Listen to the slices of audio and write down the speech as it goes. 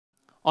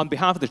On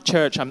behalf of the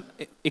church, I'm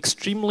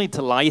extremely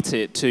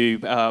delighted to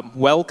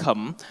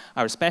welcome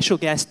our special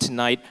guest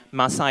tonight,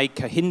 Masai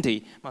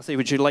Kahindi. Masai,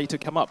 would you like to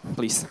come up,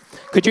 please?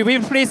 Could you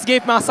please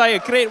give Masai a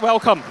great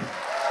welcome?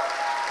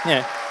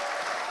 Yeah.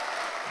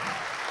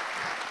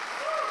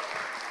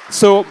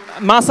 So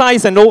Masai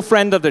is an old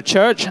friend of the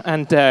church,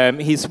 and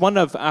he's one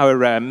of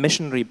our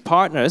missionary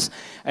partners.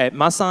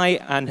 Masai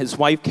and his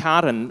wife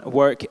Karen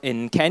work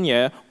in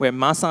Kenya, where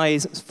Masai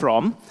is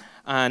from.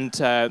 And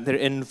they're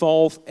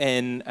involved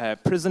in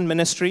prison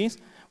ministries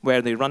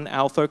where they run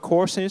alpha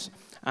courses,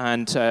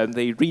 and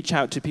they reach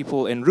out to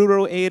people in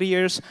rural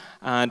areas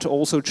and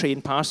also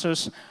train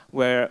pastors,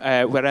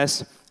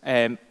 whereas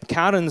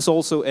Karen's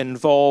also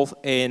involved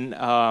in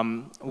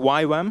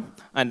YWAM,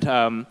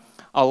 and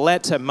I'll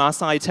let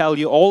Masai tell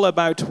you all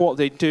about what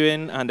they're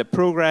doing and the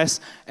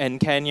progress in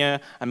Kenya,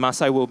 and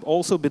Masai will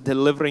also be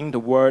delivering the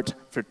word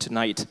for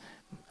tonight.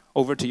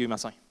 Over to you,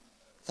 Masai.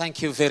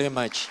 Thank you very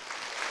much.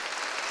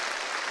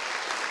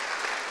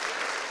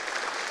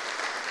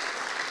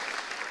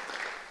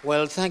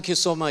 Well, thank you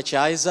so much,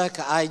 Isaac.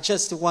 I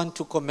just want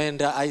to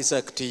commend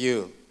Isaac to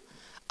you.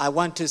 I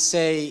want to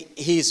say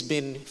he's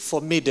been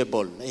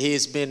formidable.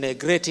 He's been a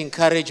great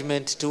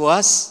encouragement to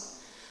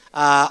us.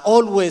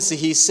 Always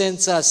he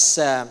sends us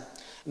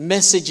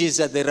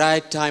messages at the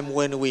right time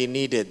when we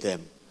needed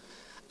them.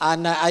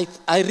 And I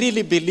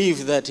really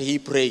believe that he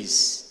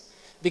prays.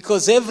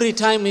 Because every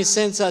time he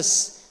sends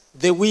us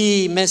the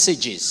wee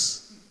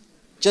messages,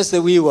 just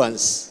the wee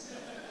ones,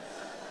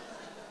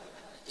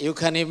 you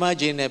can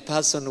imagine a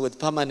person with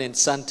permanent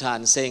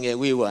suntan saying a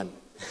wee one.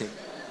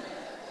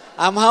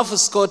 I'm half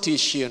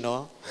Scottish, you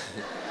know.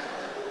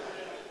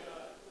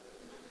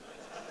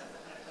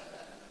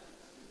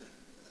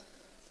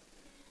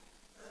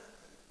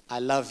 I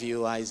love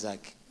you,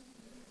 Isaac,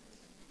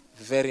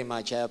 very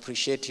much. I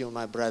appreciate you,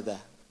 my brother,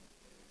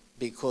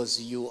 because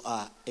you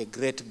are a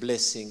great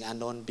blessing.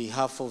 And on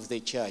behalf of the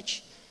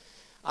church,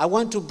 I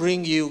want to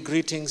bring you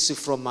greetings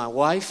from my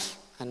wife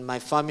and my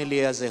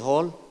family as a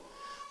whole.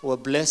 We're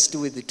blessed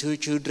with the 2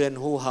 children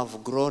who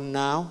have grown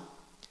now.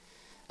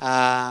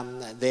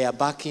 They are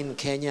back in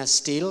Kenya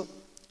still,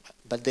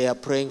 but they are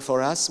praying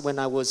for us. When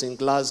I was in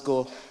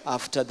Glasgow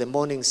after the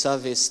morning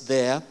service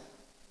there,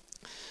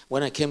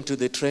 when I came to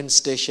the train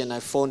station,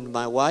 I phoned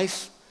my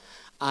wife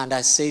and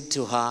I said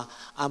to her,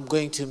 I'm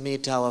going to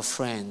meet our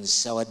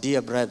friends, our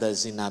dear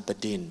brothers in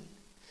Aberdeen.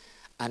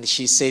 And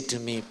she said to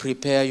me,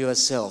 prepare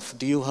yourself.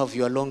 Do you have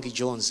your Longy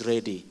Jones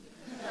ready?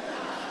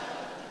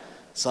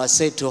 So I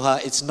said to her,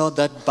 it's not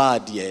that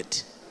bad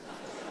yet.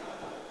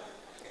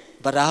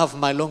 But I have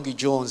my Longy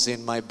Jones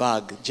in my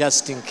bag,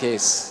 just in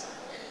case.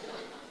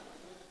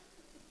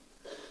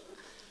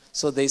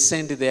 So they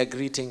send their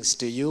greetings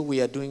to you. We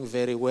are doing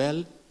very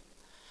well.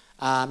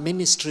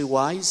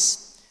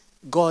 Ministry-wise,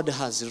 God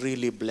has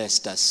really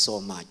blessed us so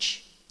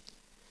much.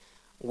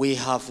 We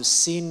have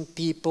seen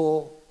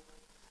people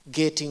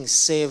getting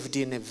saved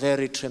in a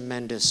very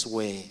tremendous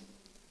way.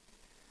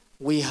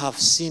 We have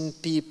seen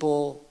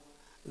people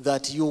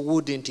that you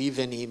wouldn't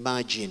even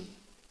imagine.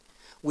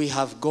 We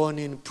have gone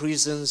in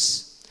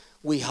prisons.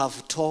 We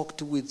have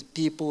talked with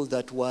people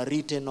that were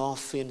written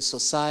off in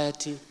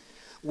society.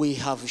 We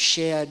have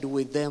shared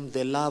with them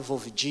the love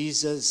of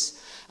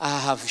Jesus. I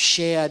have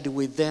shared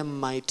with them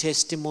my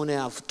testimony.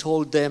 I've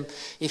told them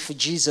if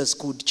Jesus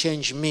could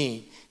change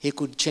me, he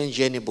could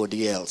change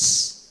anybody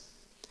else.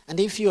 And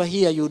if you are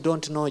here, you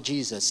don't know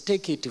Jesus,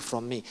 take it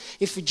from me.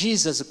 If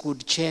Jesus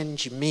could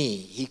change me,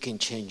 he can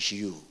change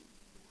you.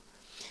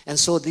 And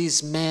so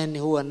these men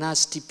who are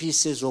nasty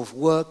pieces of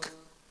work,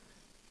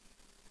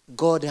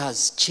 God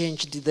has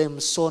changed them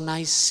so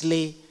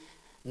nicely.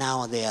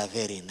 Now they are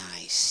very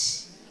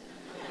nice.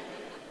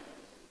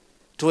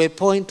 To a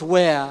point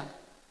where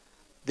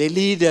the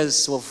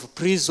leaders of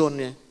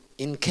prison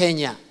in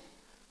Kenya,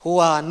 who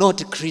are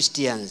not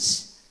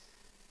Christians,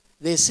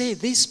 they say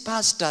this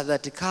pastor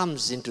that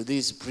comes into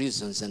these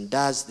prisons and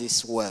does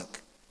this work,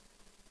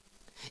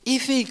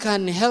 if he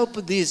can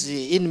help these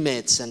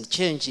inmates and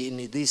change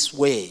in this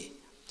way,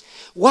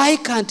 why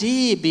can't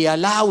he be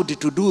allowed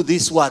to do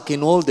this work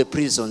in all the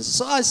prisons?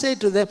 So I said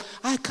to them,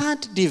 I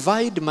can't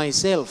divide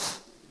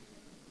myself.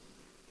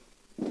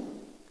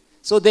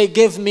 So they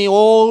gave me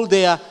all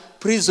their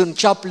prison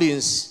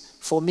chaplains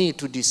for me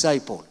to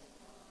disciple.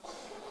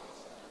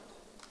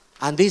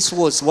 And this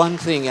was one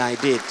thing I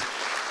did.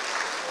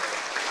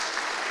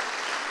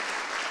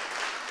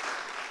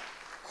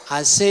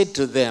 I said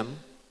to them,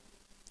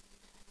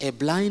 a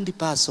blind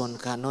person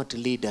cannot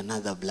lead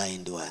another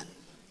blind one.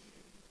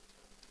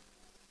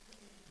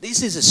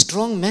 This is a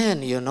strong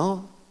man, you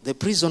know, the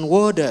prison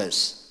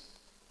warders.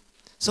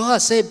 So I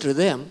said to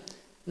them,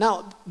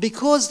 now,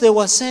 because they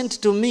were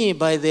sent to me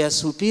by their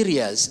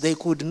superiors, they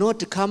could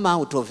not come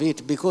out of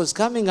it, because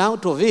coming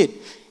out of it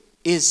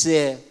is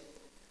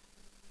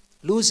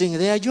losing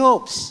their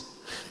jobs.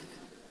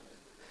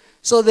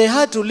 So they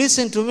had to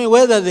listen to me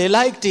whether they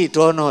liked it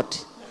or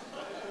not.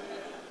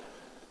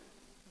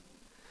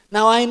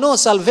 Now I know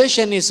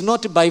salvation is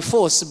not by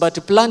force, but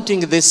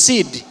planting the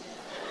seed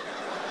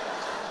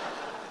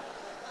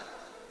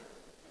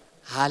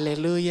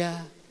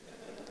Hallelujah.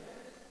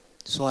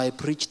 So I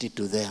preached it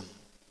to them.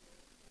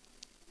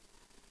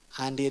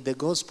 And the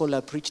gospel I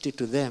preached it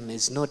to them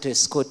is not a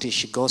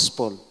Scottish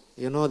gospel.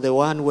 You know, the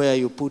one where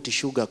you put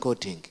sugar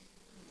coating.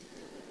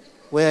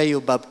 Where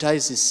you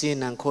baptize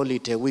sin and call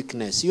it a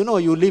weakness. You know,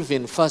 you live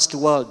in first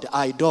world.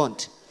 I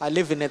don't. I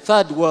live in a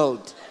third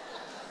world.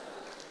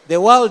 The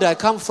world I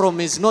come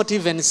from is not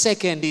even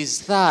second,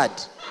 is third.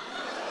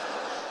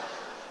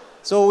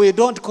 So we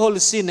don't call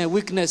sin a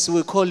weakness,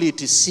 we call it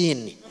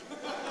sin.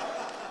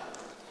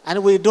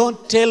 And we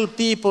don't tell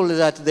people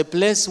that the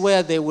place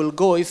where they will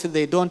go if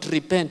they don't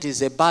repent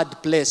is a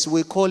bad place.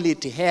 We call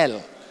it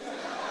hell.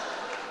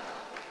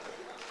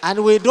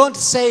 And we don't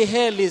say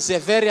hell is a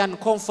very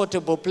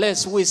uncomfortable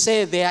place. We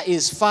say there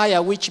is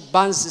fire which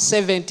burns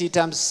 70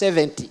 times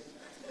 70.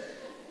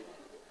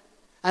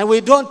 And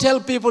we don't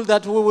tell people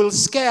that we will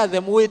scare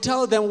them. We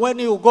tell them when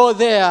you go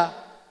there,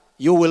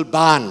 you will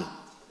burn.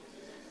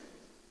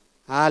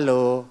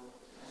 Hello.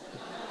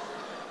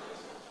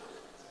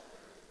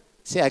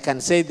 See, I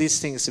can say these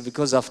things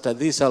because after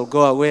this I'll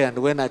go away, and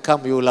when I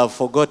come you will have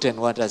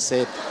forgotten what I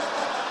said.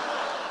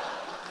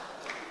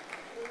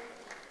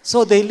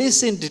 So they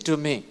listened to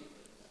me.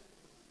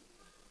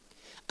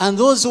 And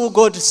those who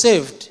got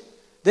saved,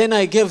 then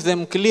I gave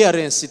them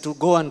clearance to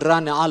go and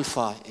run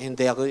Alpha in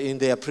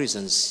their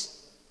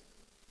prisons.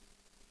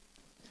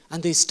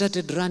 And they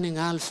started running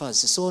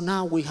Alphas. So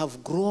now we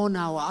have grown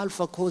our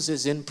Alpha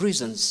courses in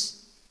prisons.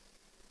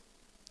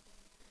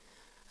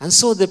 And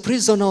so the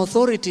prison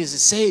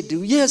authorities said,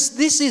 yes,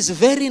 this is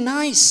very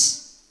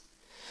nice.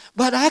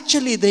 But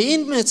actually the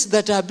inmates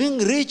that are being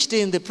reached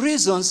in the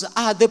prisons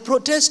are the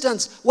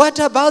Protestants. What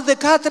about the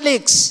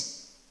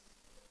Catholics?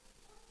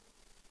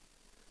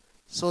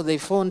 So they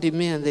phoned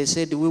me and they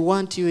said, we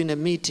want you in a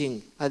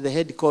meeting at the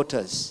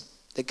headquarters,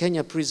 the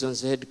Kenya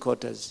prison's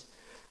headquarters.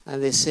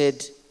 And they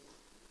said,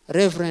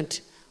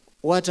 Reverend,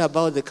 what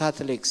about the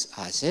Catholics?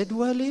 I said,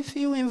 well, if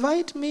you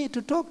invite me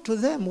to talk to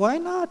them, why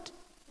not?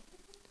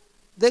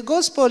 The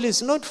gospel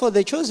is not for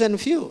the chosen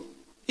few.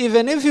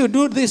 Even if you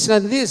do this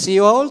and this,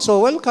 you are also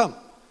welcome.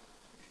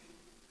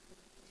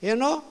 You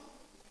know?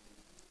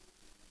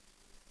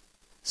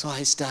 So I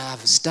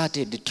have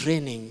started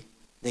training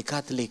the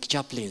Catholic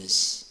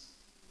chaplains.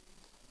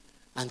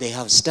 And they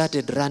have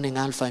started running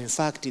Alpha. In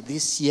fact,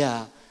 this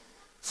year,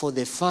 for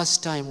the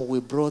first time,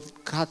 we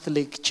brought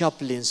Catholic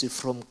chaplains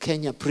from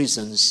Kenya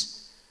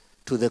prisons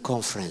to the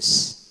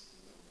conference.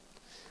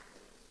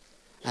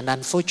 And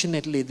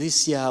unfortunately,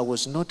 this year I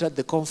was not at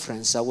the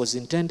conference. I was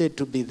intended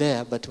to be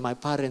there, but my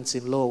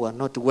parents-in-law were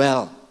not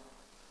well.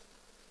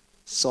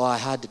 So I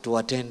had to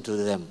attend to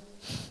them.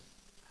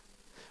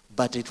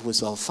 But it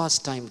was our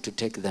first time to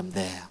take them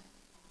there.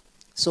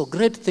 So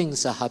great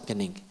things are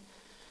happening.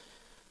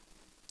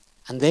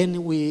 And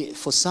then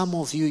for some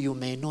of you, you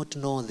may not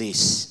know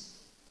this.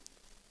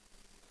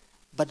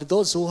 But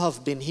those who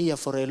have been here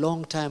for a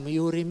long time,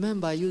 you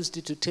remember I used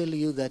to tell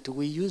you that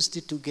we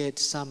used to get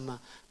some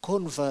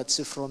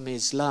converts from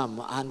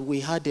Islam, and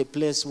we had a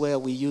place where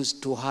we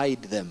used to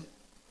hide them.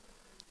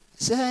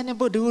 Is there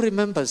anybody who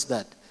remembers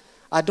that?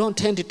 I don't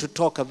tend to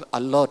talk a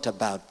lot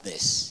about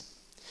this,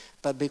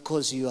 but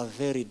because you are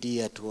very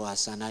dear to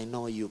us and I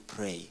know you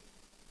pray,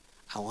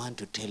 I want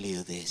to tell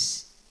you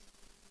this.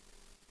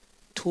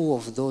 2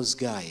 of those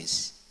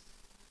guys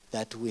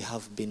that we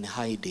have been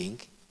hiding,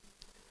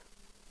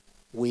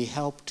 we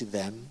helped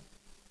them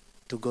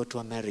to go to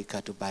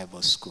America to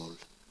Bible school.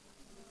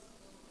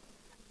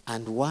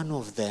 And one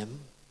of them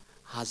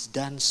has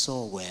done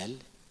so well.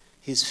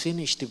 He's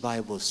finished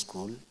Bible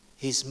school.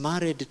 He's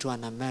married to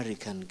an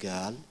American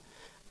girl.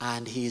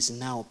 And he is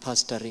now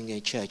pastoring a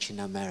church in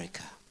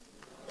America.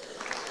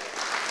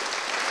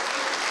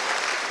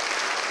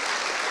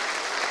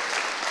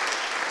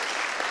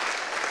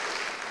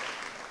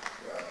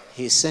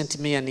 He sent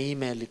me an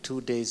email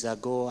 2 days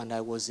ago, and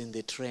I was in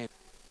the train.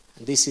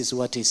 And this is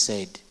what he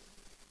said.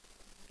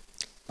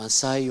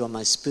 Masai, you are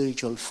my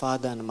spiritual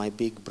father and my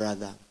big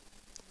brother.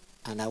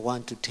 And I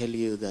want to tell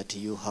you that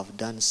you have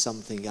done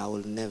something I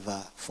will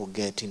never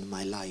forget in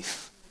my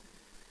life.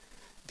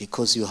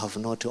 Because you have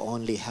not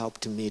only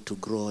helped me to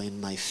grow in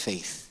my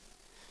faith,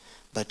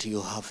 but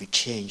you have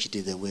changed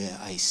the way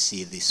I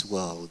see this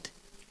world.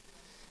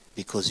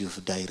 Because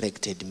you've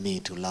directed me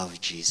to love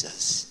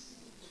Jesus.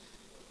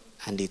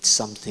 And it's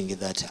something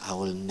that I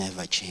will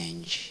never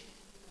change.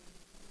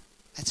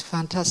 That's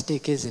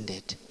fantastic, isn't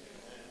it?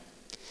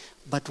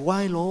 But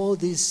while all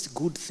these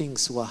good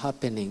things were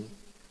happening,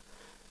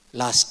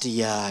 last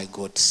year I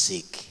got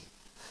sick.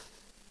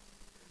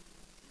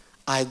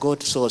 I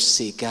got so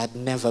sick. I had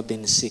never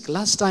been sick.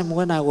 Last time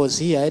when I was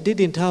here, I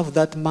didn't have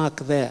that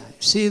mark there.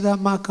 See that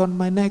mark on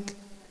my neck?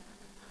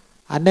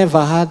 I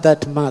never had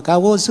that mark. I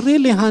was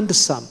really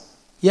handsome,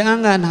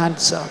 young and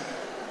handsome.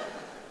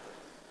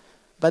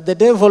 But the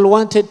devil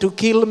wanted to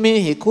kill me.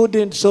 He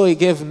couldn't, so he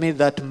gave me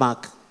that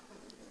mark.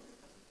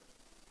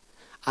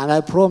 And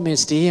I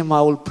promised him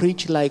I will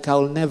preach like I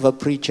will never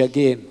preach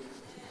again.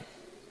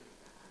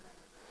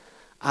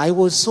 I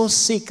was so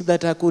sick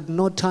that I could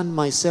not turn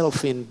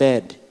myself in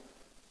bed.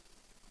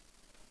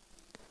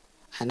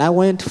 And I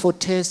went for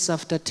tests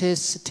after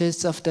tests,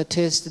 test after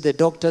test. The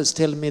doctors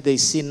tell me they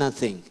see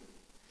nothing.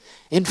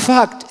 In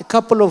fact, a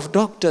couple of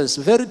doctors,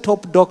 very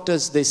top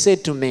doctors, they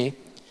said to me,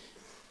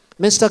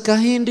 Mr.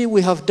 Kahindi,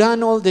 we have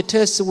done all the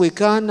tests we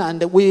can,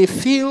 and we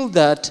feel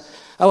that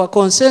our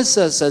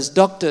consensus as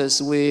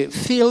doctors, we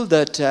feel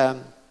that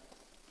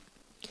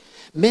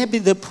maybe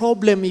the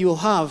problem you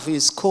have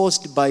is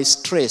caused by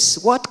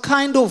stress. What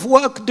kind of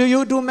work do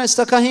you do,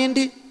 Mr.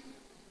 Kahindi?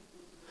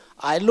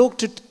 I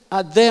looked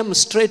at them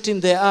straight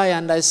in the eye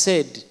and I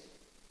said,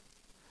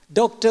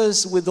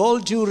 doctors, with all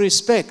due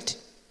respect,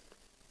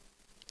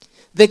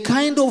 the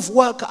kind of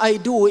work I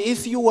do,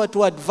 if you were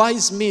to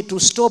advise me to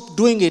stop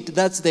doing it,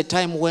 that's the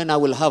time when I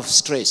will have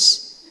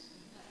stress.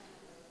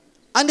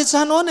 And it's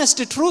an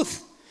honest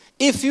truth.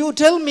 If you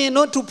tell me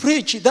not to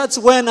preach, that's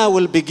when I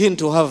will begin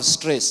to have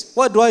stress.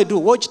 What do?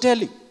 Watch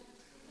telly.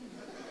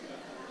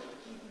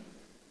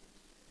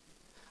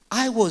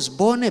 I was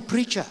born a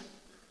preacher.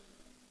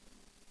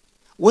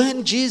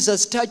 When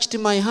Jesus touched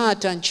my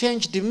heart and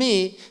changed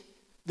me,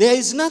 there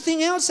is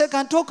nothing else I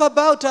can talk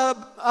about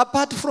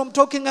apart from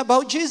talking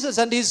about Jesus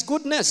and his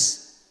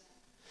goodness.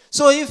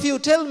 So if you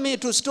tell me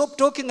to stop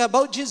talking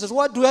about Jesus,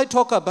 what do I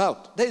talk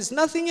about? There is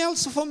nothing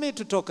else for me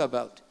to talk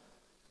about.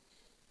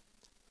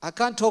 I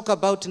can't talk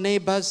about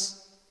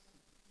neighbors.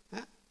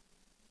 Huh?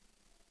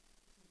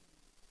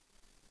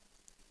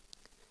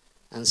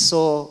 And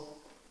so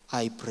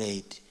I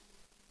prayed.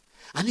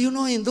 And you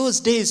know, in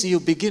those days you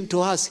begin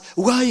to ask,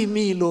 why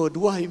me, Lord?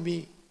 Why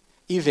me?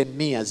 Even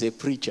me as a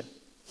preacher.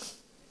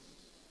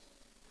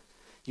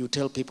 You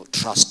tell people,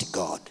 trust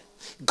God.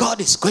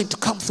 God is going to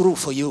come through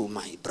for you,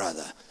 my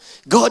brother.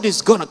 God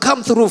is going to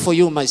come through for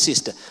you, my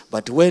sister.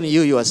 But when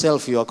you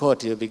yourself, you are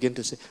caught, you begin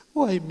to say,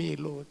 why me,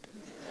 Lord?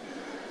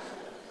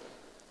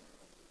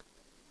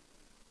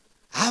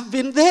 I've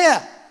been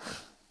there.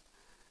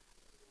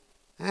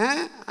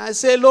 I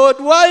say, Lord,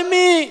 why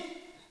me?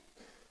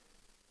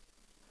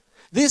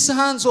 These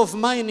hands of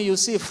mine, you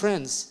see,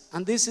 friends,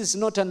 and this is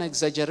not an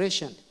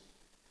exaggeration.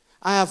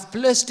 I have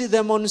placed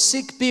them on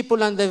sick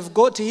people and they've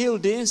got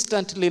healed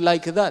instantly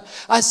like that.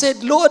 I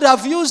said, Lord,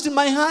 I've used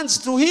my hands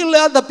to heal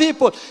other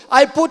people.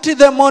 I put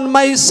them on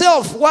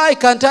myself. Why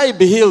can't I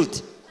be healed?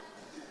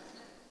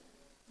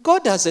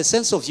 God has a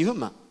sense of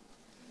humor.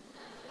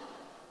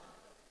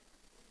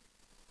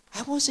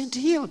 I wasn't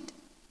healed.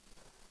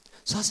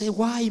 So I say,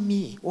 why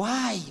me?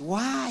 Why?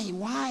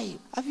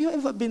 Have you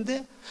ever been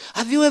there?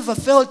 Have you ever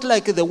felt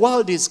like the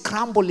world is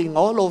crumbling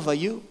all over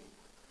you?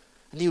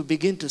 And you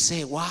begin to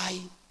say, why?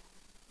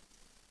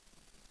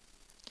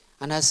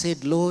 And I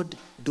said, Lord,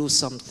 do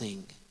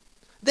something.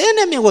 The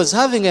enemy was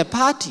having a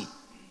party.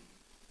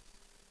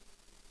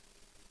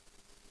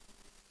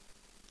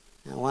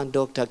 And one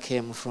doctor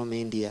came from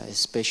India, a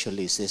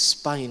specialist, a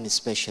spine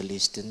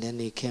specialist. And then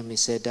he came, he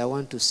said, I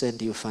want to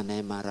send you for an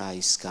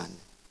MRI scan.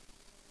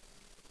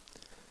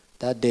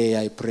 That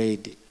day I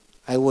prayed.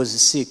 I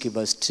was sick,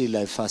 but still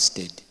I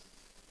fasted.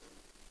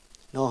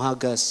 No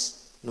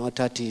huggers, no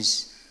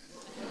tatties.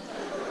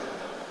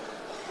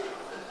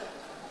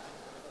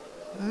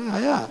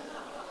 Yeah.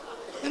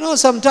 You know,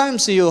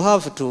 sometimes you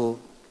have to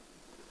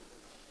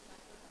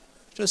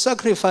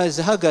sacrifice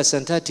huggers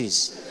and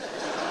tatties.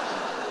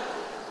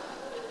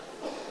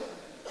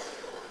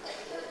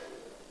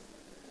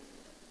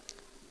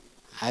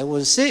 I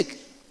was sick.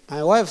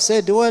 My wife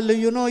said, well,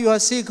 you know, you are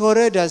sick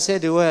already. I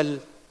said, well,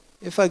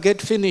 if I get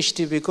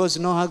finished because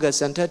no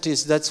huggers and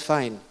tatties, that's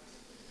fine.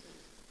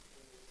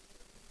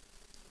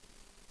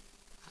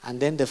 And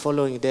then the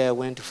following day I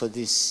went for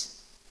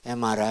this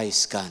MRI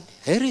scan.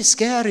 Very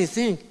scary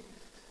thing.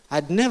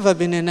 I'd never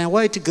been in a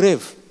white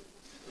grave.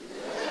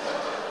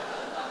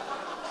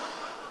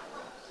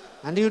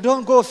 And you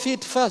don't go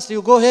feet first,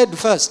 you go head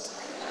first.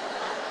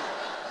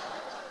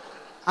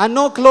 And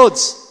no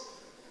clothes.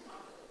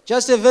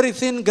 Just a very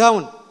thin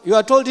gown. You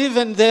are told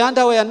even the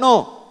underwear,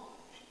 no.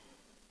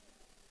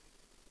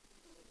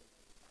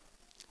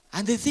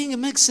 And the thing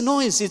makes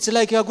noise. It's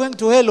like you are going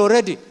to hell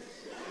already.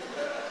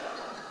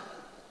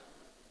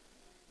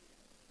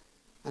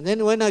 And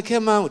then when I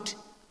came out,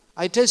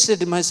 I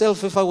tested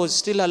myself if I was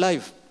still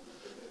alive.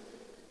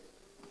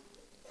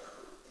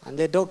 And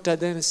the doctor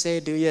then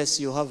said, yes,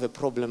 you have a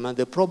problem. And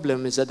the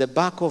problem is at the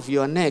back of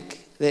your neck.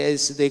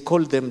 They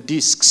call them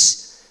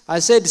discs. I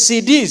said,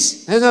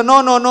 CDs. He said,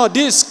 no,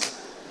 disc.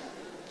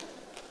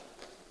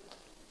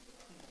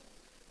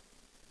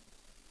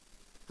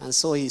 And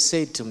so he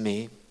said to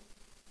me,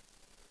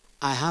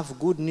 I have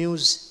good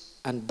news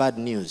and bad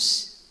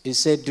news. He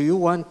said,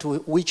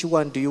 which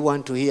one do you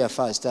want to hear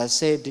first? I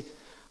said,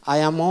 I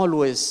am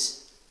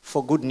always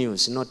for good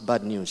news, not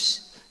bad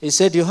news. He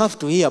said, you have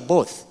to hear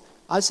both.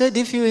 I said,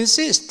 if you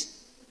insist.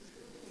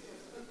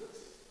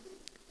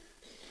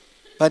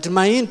 But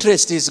my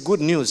interest is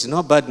good news,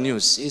 not bad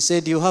news. He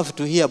said, you have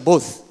to hear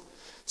both.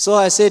 So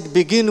I said,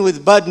 begin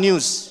with bad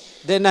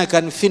news, then I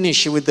can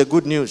finish with the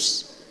good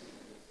news.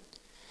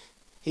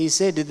 He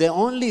said, the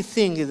only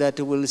thing that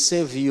will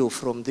save you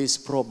from this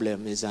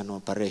problem is an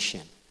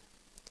operation.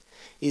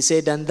 He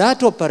said, and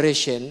that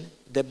operation,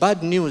 the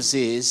bad news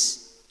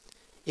is,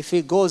 If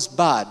it goes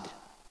bad,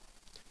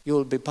 you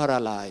will be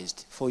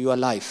paralyzed for your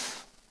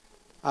life.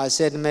 I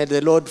said, may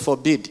the Lord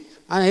forbid.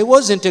 And he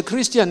wasn't a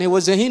Christian, he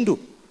was a Hindu.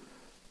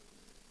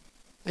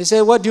 He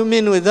said, what do you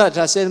mean with that?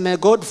 I said, may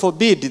God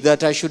forbid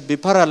that I should be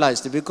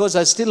paralyzed because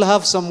I still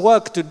have some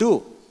work to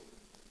do.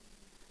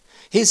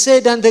 He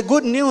said, and the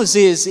good news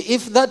is,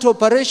 if that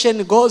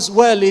operation goes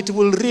well, it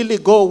will really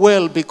go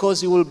well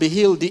because you will be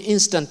healed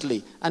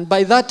instantly. And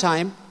by that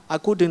time, I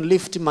couldn't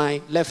lift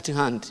my left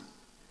hand.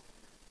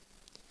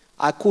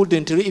 I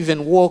couldn't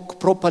even walk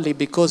properly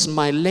because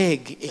my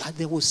leg,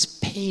 there was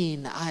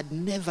pain. I had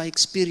never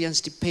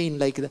experienced pain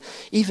like that.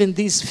 Even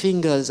these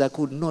fingers, I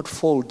could not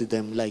fold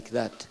them like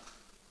that.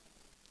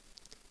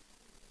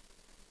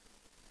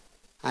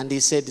 And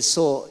he said,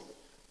 so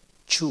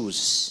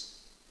choose.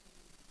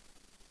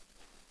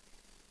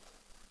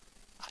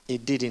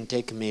 It didn't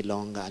take me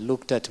long. I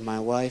looked at my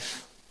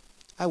wife.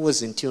 I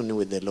was in tune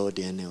with the Lord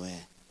anyway.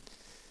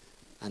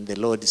 And the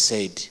Lord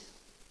said,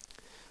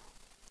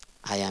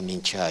 I am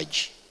in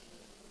charge.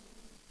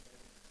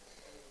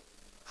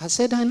 I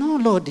said, I know,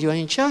 Lord, you are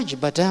in charge,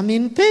 but I'm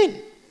in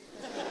pain.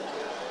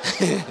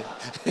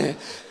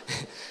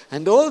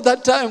 And all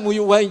that time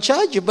you were in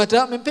charge, but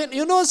I'm in pain.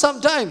 You know,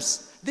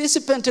 sometimes this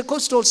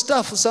Pentecostal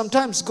stuff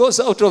sometimes goes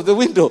out of the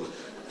window.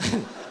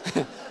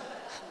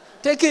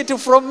 Take it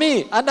from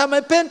me, and I'm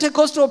a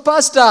Pentecostal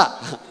pastor.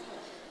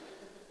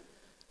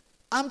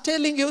 I'm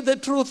telling you the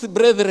truth,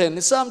 brethren.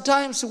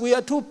 Sometimes we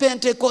are too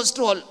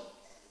Pentecostal.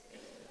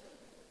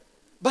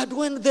 But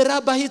when the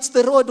rubber hits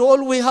the road,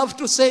 all we have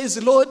to say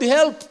is, Lord,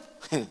 help.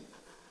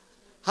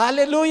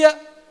 Hallelujah.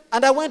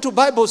 And I went to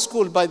Bible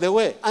school, by the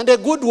way, and a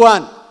good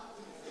one.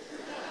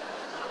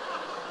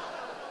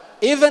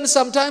 Even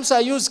sometimes I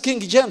use King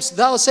James,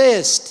 thou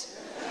sayest.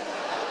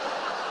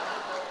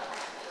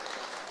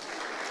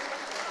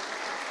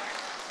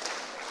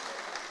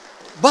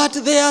 But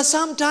there are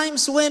some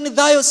times when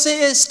thou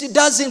sayest it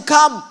doesn't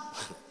come.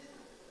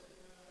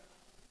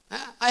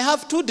 I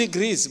have 2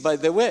 degrees, by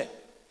the way.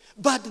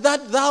 But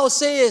that thou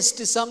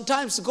sayest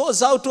sometimes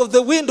goes out of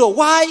the window.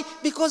 Why?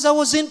 Because I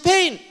was in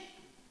pain.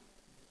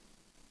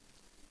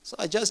 So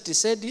I just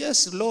said,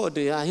 yes, Lord,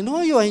 I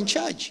know you are in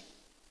charge.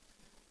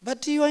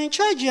 But you are in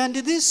charge and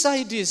this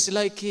side is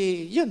like,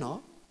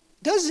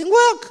 doesn't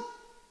work.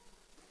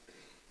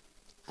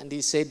 And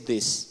he said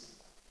this,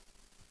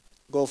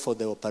 go for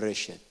the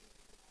operation.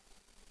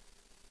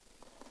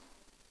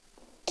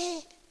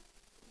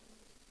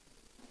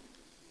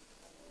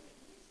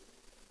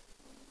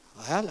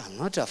 Well, I'm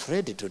not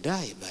afraid to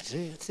die, but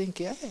I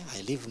think,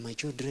 I leave my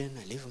children,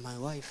 I leave my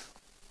wife.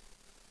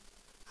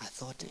 I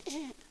thought,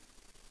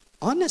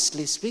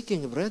 honestly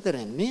speaking,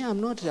 brethren, me,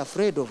 I'm not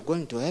afraid of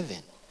going to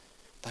heaven.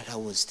 But I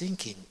was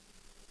thinking,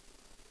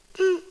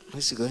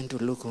 who's going to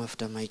look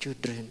after my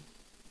children?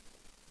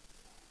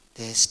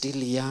 They're still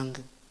young.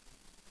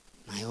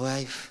 My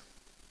wife.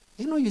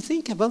 You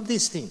think about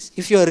these things.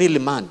 If you're a real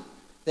man,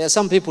 there are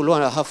some people who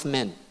are half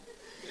men.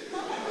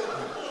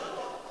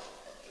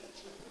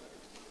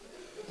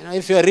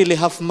 If you're really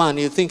half man,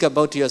 you think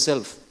about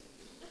yourself.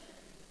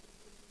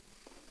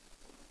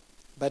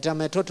 But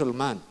I'm a total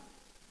man.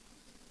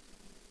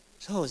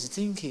 So I was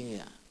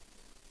thinking,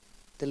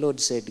 the Lord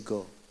said,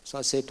 go. So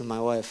I said to my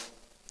wife,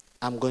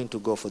 I'm going to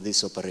go for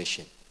this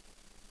operation.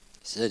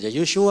 She said, are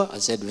you sure? I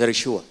said, very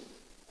sure.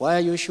 Why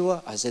are you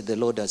sure? I said, the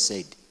Lord has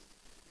said.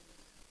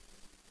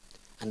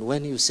 And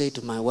when you say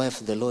to my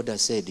wife, the Lord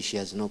has said, she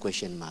has no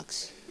question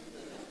marks.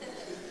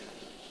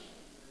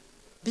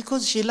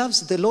 Because she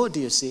loves the Lord,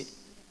 you see.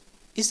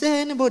 Is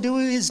there anybody who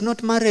is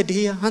not married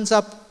here? Hands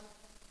up.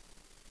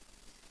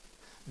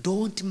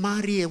 Don't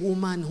marry a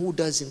woman who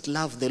doesn't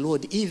love the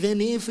Lord,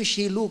 even if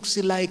she looks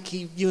like,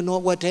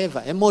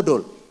 whatever, a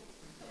model.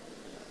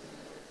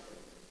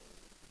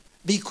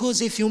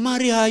 Because if you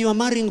marry her, you are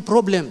marrying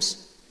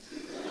problems.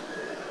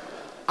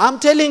 I'm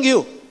telling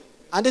you,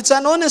 and it's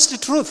an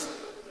honest truth.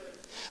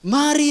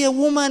 Marry a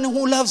woman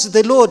who loves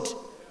the Lord.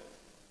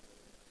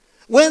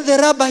 When the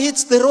rubber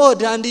hits the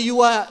road and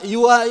you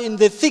are in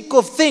the thick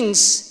of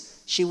things,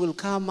 she will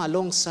come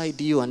alongside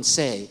you and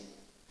say,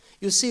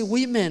 you see,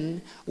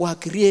 women were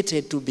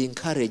created to be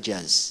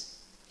encouragers.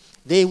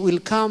 They will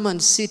come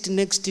and sit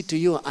next to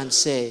you and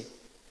say,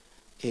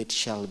 it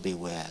shall be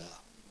well.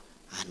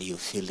 And you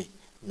feel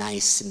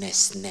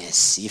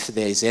niceness, if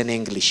there is an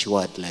English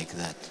word like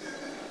that.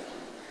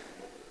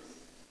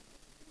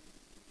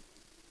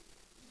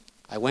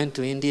 I went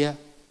to India.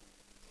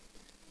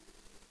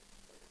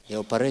 The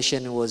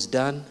operation was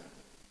done.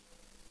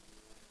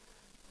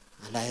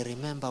 And I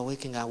remember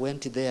I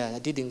went there. I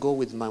didn't go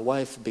with my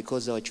wife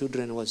because my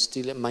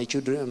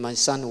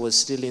son was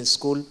still in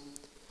school.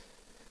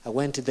 I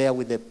went there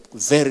with a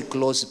very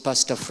close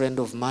pastor friend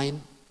of mine.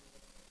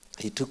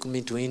 He took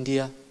me to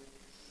India.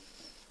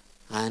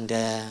 And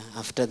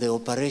after the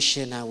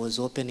operation, I was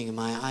opening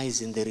my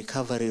eyes in the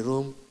recovery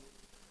room.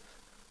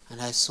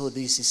 And I saw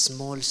these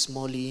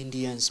small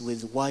Indians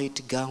with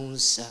white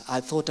gowns. I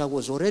thought I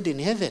was already in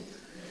heaven.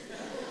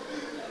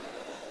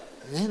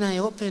 Then I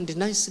opened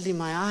nicely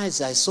my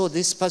eyes. I saw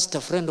this pastor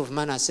friend of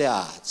mine. I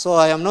said, so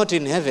I am not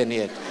in heaven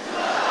yet.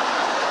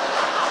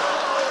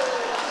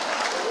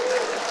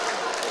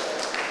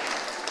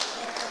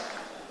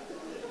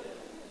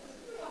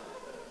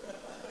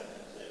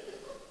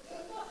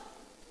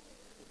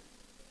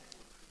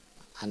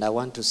 And I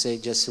want to say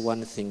just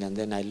one thing, and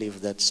then I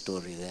leave that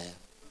story there.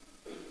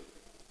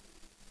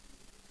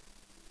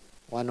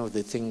 One of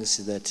the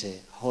things that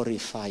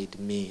horrified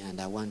me, and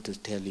I want to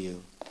tell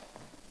you,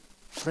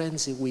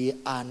 friends, we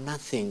are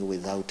nothing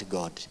without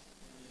God.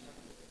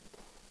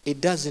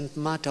 It doesn't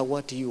matter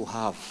what you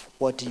have,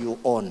 what you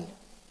own.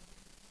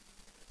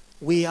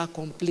 We are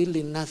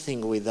completely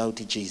nothing without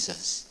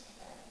Jesus.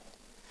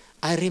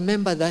 I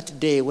remember that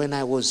day when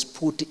I was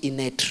put in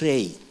a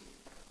tray,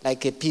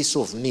 like a piece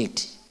of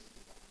meat,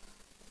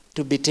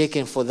 to be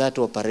taken for that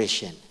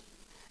operation.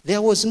 There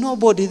was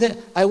nobody there.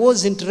 I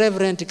wasn't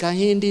Reverend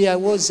Kahindi. I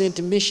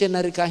wasn't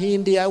Missionary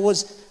Kahindi. I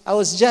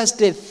was just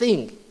a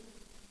thing.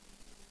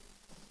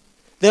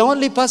 The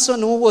only person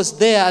who was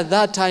there at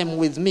that time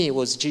with me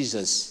was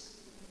Jesus.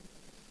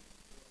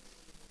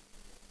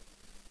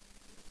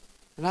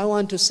 And I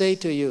want to say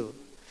to you,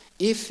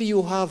 if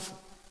you have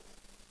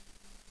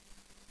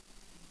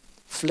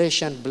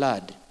flesh and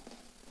blood,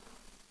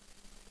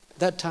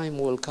 that time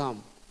will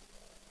come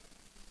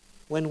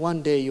when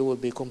one day you will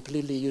be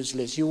completely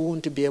useless. You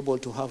won't be able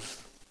to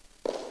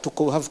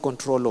have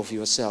control of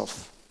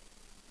yourself.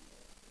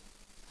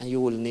 And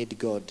you will need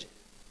God.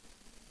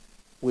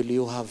 Will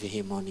you have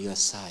him on your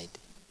side?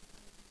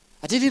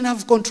 I didn't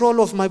have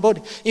control of my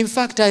body. In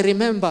fact, I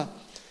remember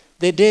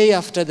the day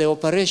after the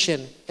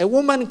operation, a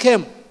woman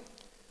came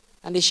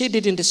and she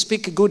didn't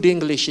speak good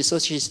English, so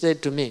she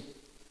said to me,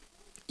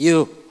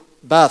 "You,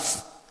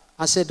 bath."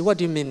 I said, "What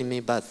do you mean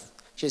me bath?"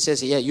 She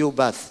says, "Yeah, you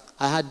bath."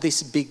 I had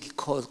this big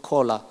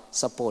collar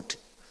support.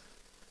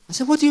 I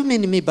said, "What do you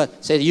mean me bath?"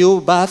 She said, "You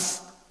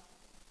bath."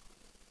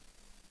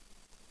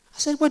 I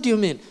said, "What do you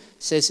mean?"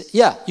 She says,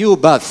 "Yeah, you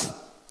bath."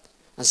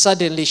 And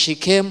suddenly she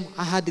came.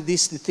 I had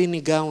this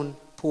thin gown,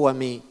 poor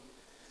me.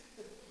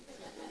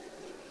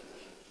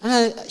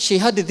 And she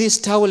had this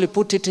towel,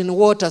 put it in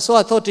water. So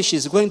I thought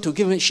she's going to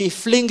give me. She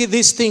fling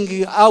this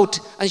thing out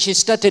and she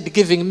started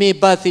giving me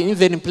bath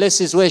even in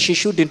places where she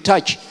shouldn't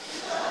touch.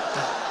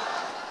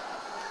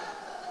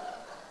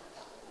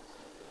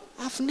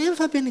 I've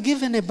never been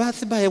given a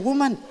bath by a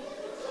woman.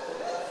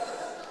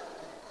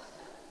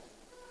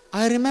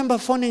 I remember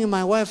phoning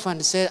my wife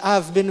and said,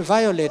 "I've been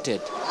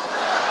violated."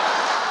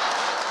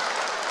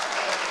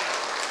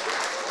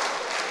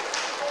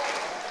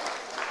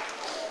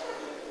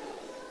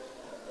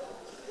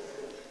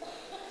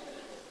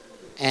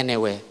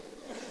 Anyway,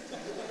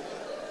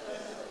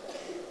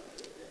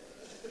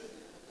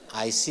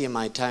 I see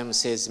my time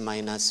says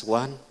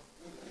 -1,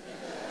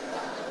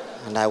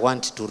 and I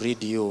want to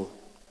read you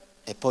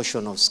a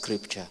portion of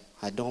scripture.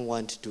 I don't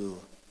want to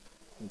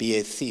be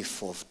a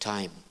thief of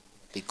time,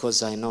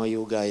 because I know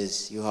you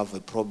guys, you have a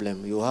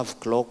problem. You have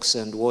clocks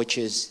and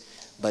watches,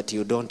 but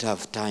you don't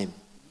have time.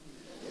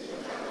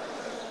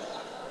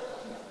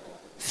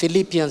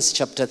 Philippians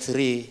chapter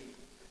 3,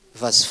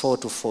 verse 4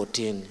 to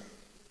 14.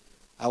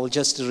 I will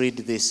just read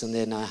this and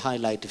then I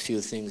highlight a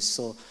few things.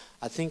 So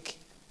I think,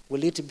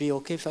 will it be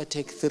okay if I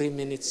take 3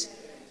 minutes?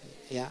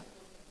 Yeah.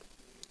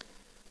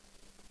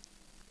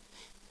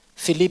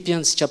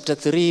 Philippians chapter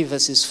 3,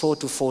 verses 4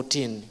 to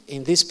 14.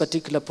 In this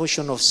particular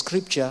portion of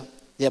scripture,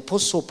 the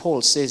Apostle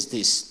Paul says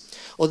this: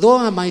 "Although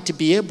I might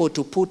be able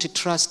to put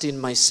trust in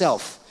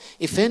myself,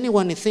 if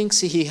anyone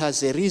thinks he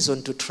has a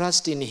reason to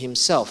trust in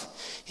himself,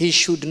 he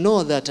should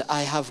know that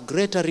I have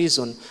greater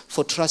reason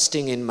for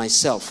trusting in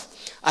myself.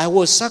 I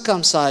was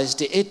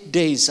circumcised 8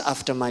 days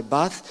after my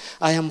birth.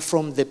 I am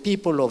from the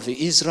people of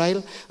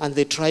Israel and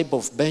the tribe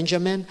of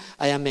Benjamin.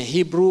 I am a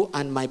Hebrew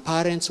and my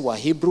parents were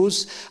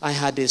Hebrews. I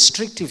had a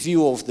strict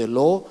view of the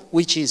law,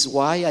 which is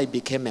why I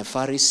became a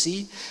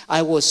Pharisee.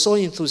 I was so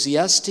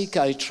enthusiastic,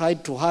 I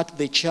tried to hurt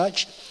the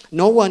church.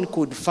 No one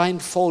could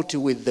find fault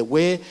with the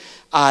way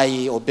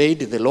I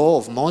obeyed the law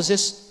of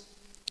Moses.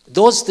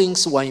 Those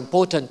things were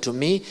important to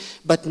me,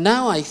 but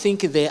now I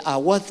think they are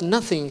worth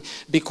nothing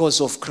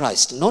because of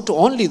Christ. Not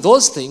only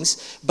those things,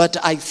 but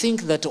I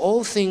think that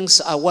all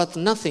things are worth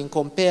nothing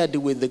compared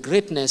with the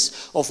greatness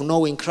of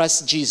knowing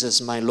Christ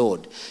Jesus my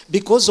Lord.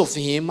 Because of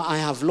him, I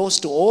have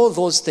lost all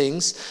those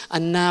things,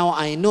 and now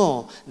I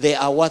know they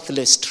are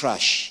worthless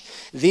trash.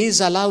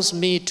 This allows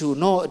me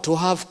to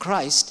have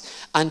Christ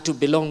and to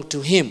belong to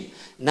him.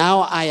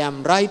 Now I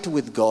am right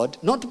with God,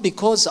 not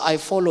because I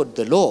followed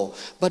the law,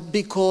 but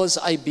because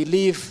I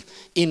believe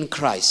in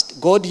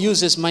Christ. God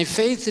uses my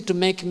faith to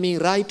make me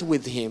right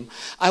with him.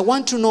 I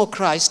want to know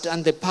Christ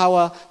and the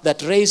power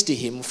that raised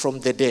him from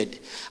the dead.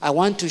 I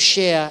want to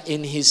share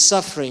in his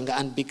suffering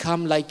and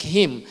become like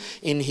him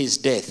in his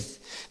death.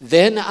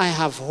 Then I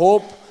have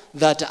hope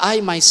that I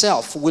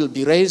myself will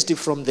be raised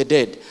from the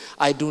dead.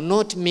 I do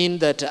not mean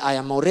that I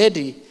am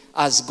already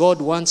as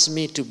God wants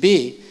me to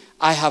be.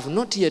 I have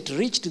not yet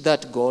reached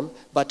that goal,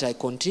 but I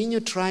continue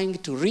trying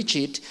to reach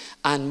it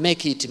and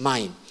make it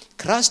mine.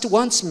 Christ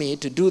wants me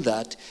to do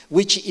that,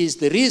 which is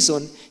the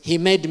reason he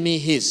made me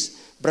his.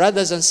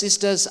 Brothers and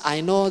sisters,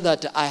 I know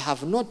that I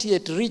have not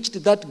yet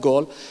reached that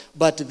goal,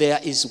 but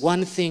there is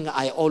one thing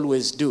I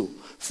always do.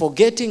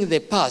 Forgetting the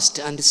past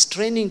and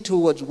straining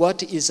towards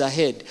what is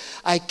ahead,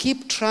 I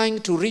keep trying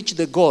to reach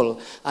the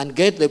goal and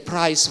get the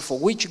prize for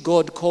which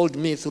God called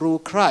me through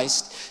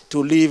Christ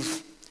to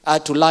live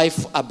to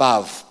life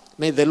above.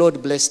 May the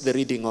Lord bless the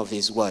reading of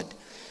his word.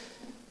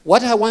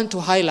 What I want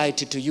to highlight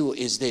to you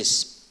is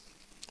this.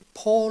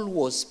 Paul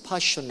was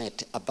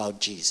passionate about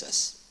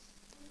Jesus.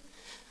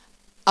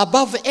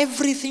 Above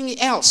everything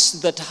else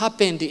that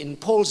happened in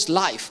Paul's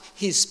life,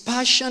 his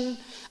passion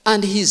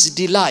and his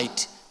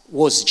delight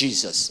was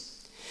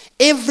Jesus.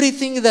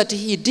 Everything that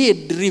he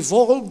did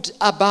revolved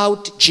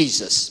about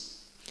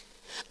Jesus.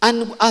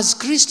 And as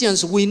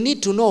Christians, we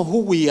need to know who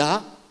we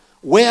are,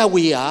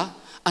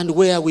 and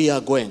where we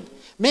are going.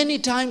 Many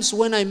times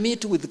when I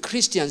meet with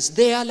Christians,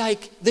 they are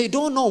like, they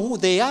don't know who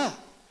they are.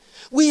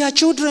 We are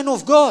children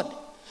of God.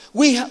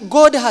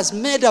 God has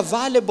made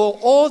available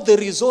all the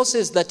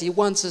resources that he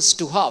wants us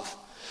to have.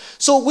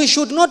 So we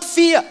should not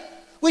fear.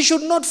 We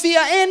should not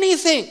fear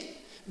anything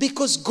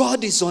because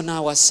God is on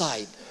our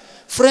side.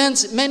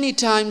 Friends, many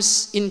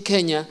times in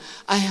Kenya,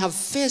 I have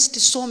faced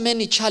so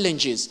many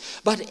challenges,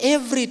 but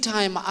every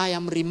time I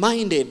am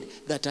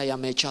reminded that I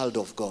am a child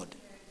of God.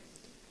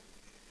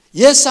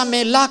 Yes, I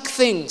may lack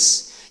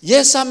things.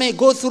 Yes, I may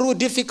go through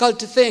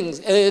difficult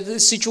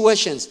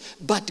situations,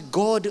 but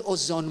God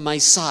is on my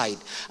side.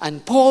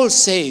 And Paul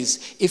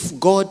says, if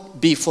God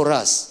be for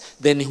us,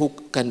 then who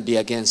can be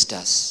against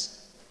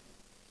us?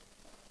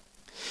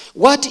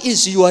 What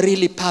is your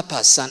really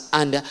purpose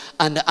and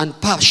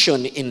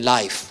passion in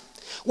life?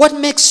 What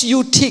makes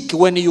you tick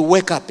when you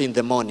wake up in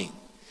the morning?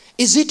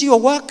 Is it your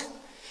work?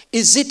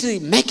 Is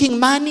it making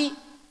money?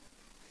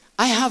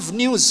 I have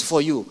news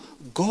for you.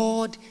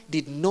 God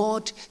did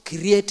not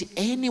create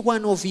any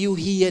one of you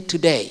here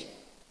today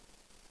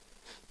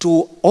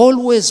to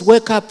always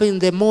wake up in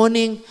the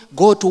morning,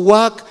 go to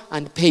work,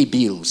 and pay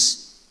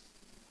bills.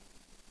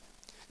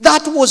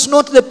 That was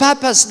not the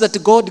purpose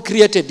that God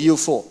created you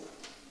for.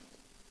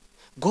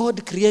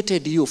 God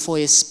created you for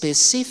a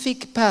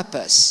specific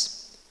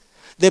purpose.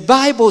 The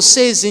Bible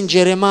says in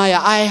Jeremiah,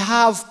 I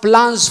have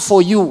plans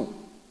for you.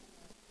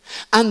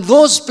 And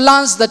those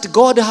plans that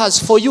God has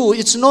for you,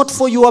 it's not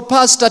for your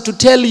pastor to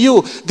tell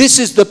you, this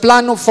is the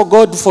plan for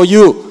God for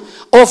you.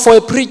 Or for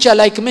a preacher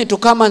like me to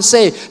come and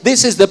say,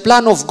 this is the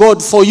plan of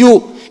God for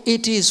you.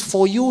 It is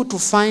for you to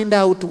find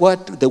out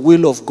what the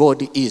will of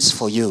God is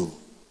for you.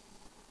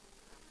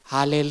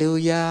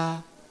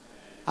 Hallelujah.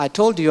 I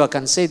told you I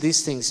can say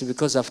these things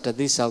because after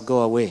this I'll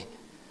go away.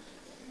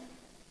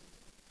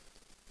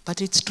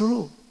 But it's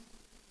true.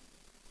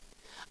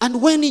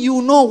 And when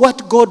you know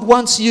what God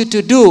wants you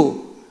to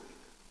do,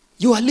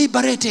 you are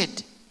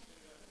liberated.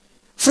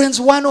 Friends,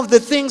 one of the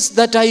things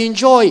that I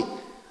enjoy,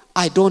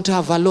 I don't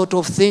have a lot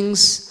of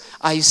things.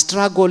 I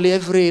struggle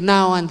every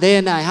now and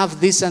then. I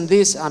have this and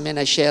this.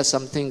 I share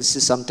some things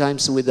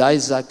sometimes with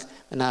Isaac,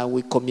 and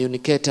we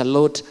communicate a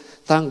lot.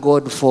 Thank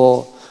God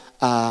for,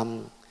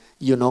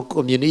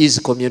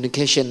 easy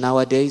communication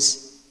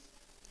nowadays.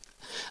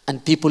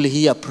 And people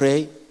here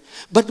pray.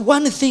 But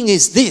one thing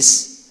is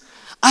this.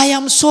 I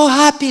am so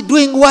happy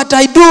doing what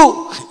I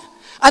do.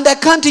 And I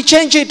can't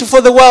change it for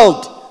the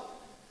world.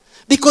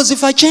 Because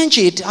if I change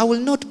it, I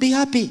will not be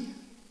happy.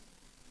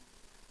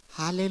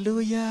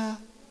 Hallelujah.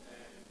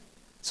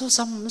 So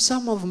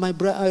some of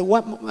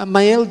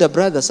my elder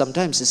brother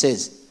sometimes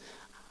says,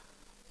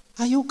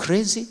 are you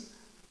crazy?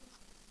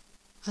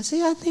 I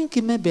say, I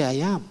think maybe I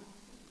am.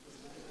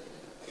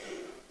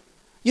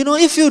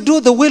 If you do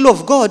the will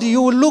of God,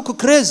 you will look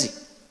crazy.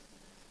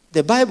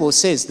 The Bible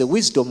says the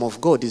wisdom of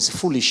God is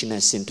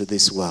foolishness into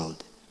this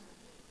world.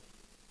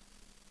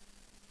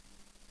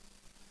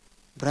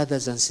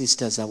 Brothers and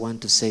sisters, I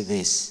want to say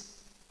this.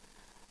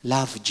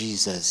 Love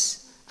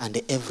Jesus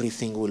and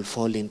everything will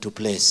fall into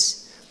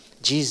place.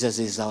 Jesus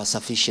is our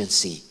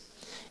sufficiency.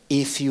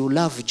 If you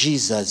love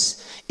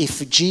Jesus,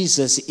 if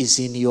Jesus is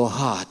in your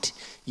heart,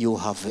 you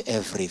have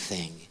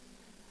everything.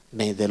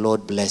 May the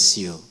Lord bless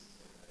you.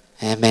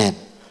 Amen.